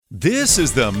This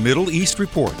is the Middle East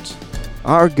Report.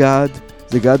 Our God,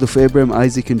 the God of Abraham,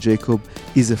 Isaac, and Jacob,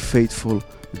 is a faithful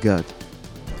God.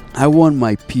 I want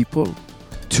my people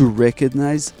to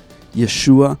recognize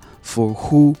Yeshua for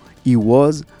who He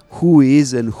was, who He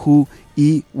is, and who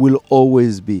He will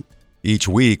always be. Each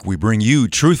week, we bring you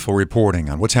truthful reporting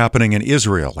on what's happening in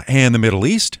Israel and the Middle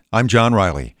East. I'm John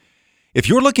Riley. If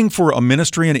you're looking for a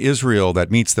ministry in Israel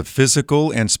that meets the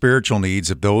physical and spiritual needs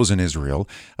of those in Israel,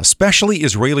 especially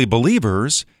Israeli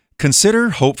believers,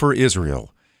 consider Hope for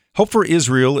Israel. Hope for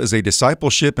Israel is a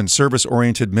discipleship and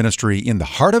service-oriented ministry in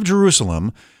the heart of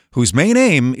Jerusalem, whose main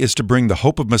aim is to bring the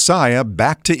hope of Messiah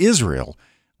back to Israel,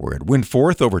 where it went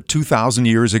forth over 2,000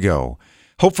 years ago.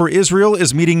 Hope for Israel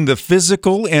is meeting the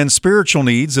physical and spiritual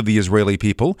needs of the Israeli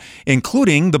people,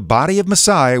 including the body of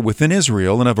Messiah within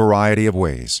Israel in a variety of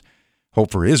ways. Hope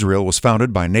for Israel was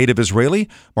founded by native Israeli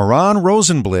Moran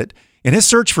Rosenblit. In his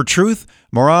search for truth,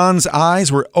 Moran's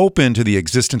eyes were open to the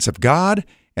existence of God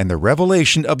and the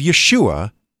revelation of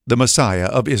Yeshua, the Messiah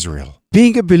of Israel.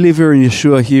 Being a believer in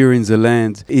Yeshua here in the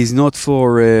land is not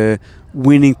for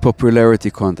winning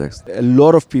popularity contest. A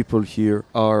lot of people here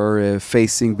are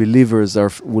facing, believers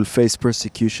will face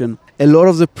persecution. A lot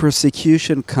of the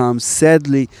persecution comes,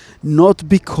 sadly, not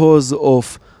because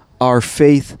of our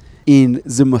faith in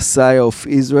the Messiah of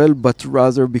Israel, but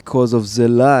rather because of the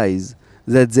lies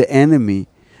that the enemy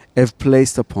have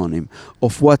placed upon him,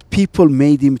 of what people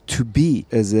made him to be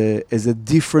as a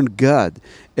different God,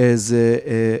 as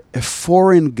a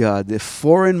foreign God, a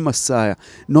foreign Messiah,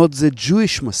 not the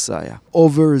Jewish Messiah.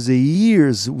 Over the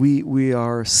years, we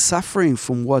are suffering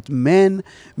from what man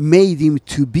made him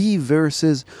to be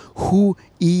versus who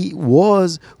he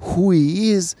was, who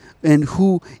he is, and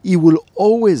who he will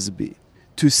always be.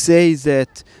 To say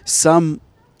that some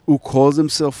who call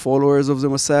themselves followers of the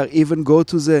Messiah even go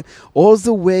to all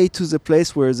the way to the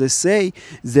place where they say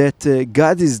that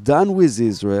God is done with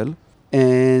Israel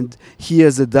and He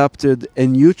has adopted a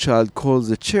new child called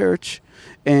the church,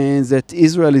 and that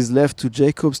Israel is left to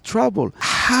Jacob's trouble.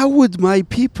 How would my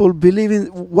people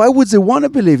why would they want to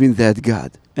believe in that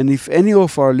God? And if any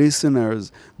of our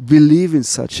listeners believe in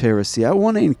such heresy, I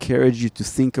want to encourage you to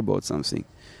think about something.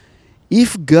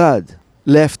 If God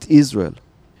left Israel,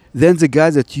 then the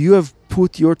God that you have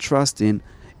put your trust in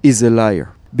is a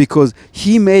liar, because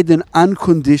He made an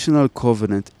unconditional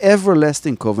covenant,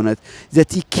 everlasting covenant,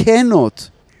 that He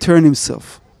cannot turn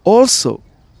Himself. Also,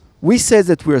 we say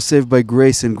that we are saved by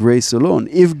grace and grace alone.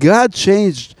 If God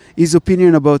changed His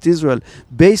opinion about Israel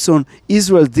based on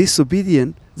Israel's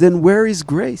disobedience, then where is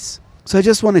grace? So I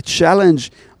just want to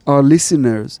challenge our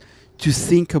listeners to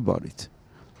think about it.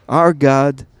 Our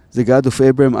God, the God of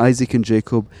Abraham, Isaac, and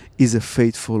Jacob, is a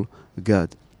faithful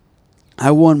God.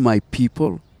 I want my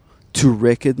people to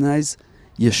recognize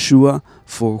Yeshua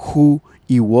for who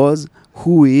He was,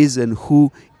 who He is, and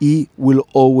who He will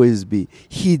always be.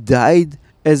 He died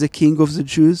as a king of the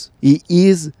Jews. He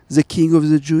is the king of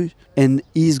the Jews, and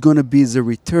He's going to be the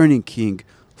returning king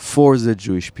for the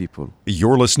Jewish people.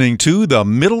 You're listening to the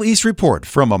Middle East Report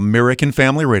from American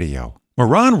Family Radio.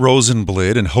 Moran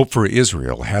Rosenblit and Hope for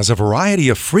Israel has a variety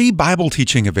of free Bible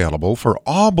teaching available for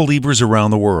all believers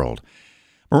around the world.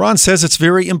 Moran says it's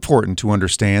very important to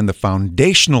understand the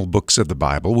foundational books of the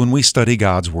Bible when we study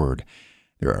God's Word.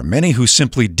 There are many who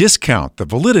simply discount the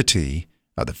validity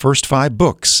of the first 5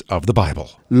 books of the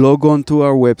Bible. Log on to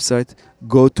our website,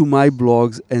 go to my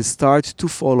blogs, and start to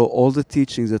follow all the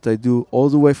teachings that I do all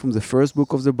the way from the first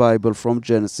book of the Bible, from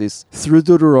Genesis through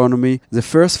Deuteronomy. The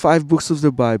first 5 books of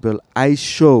the Bible, I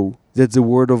show that the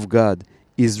Word of God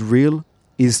is real,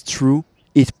 is true.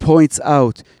 It points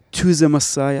out to the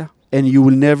Messiah, and you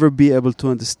will never be able to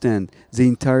understand the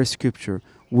entire Scripture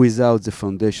without the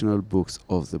foundational books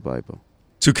of the Bible.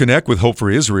 To connect with Hope for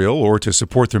Israel or to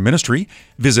support their ministry,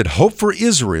 visit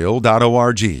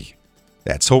hopeforisrael.org.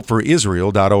 That's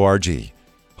hopeforisrael.org.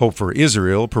 Hope for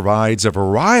Israel provides a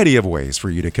variety of ways for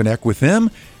you to connect with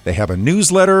them. They have a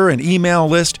newsletter, an email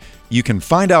list. You can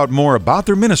find out more about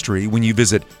their ministry when you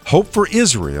visit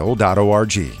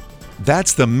hopeforisrael.org.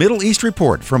 That's the Middle East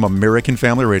Report from American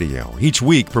Family Radio, each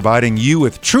week providing you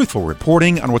with truthful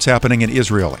reporting on what's happening in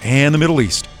Israel and the Middle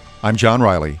East. I'm John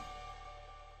Riley.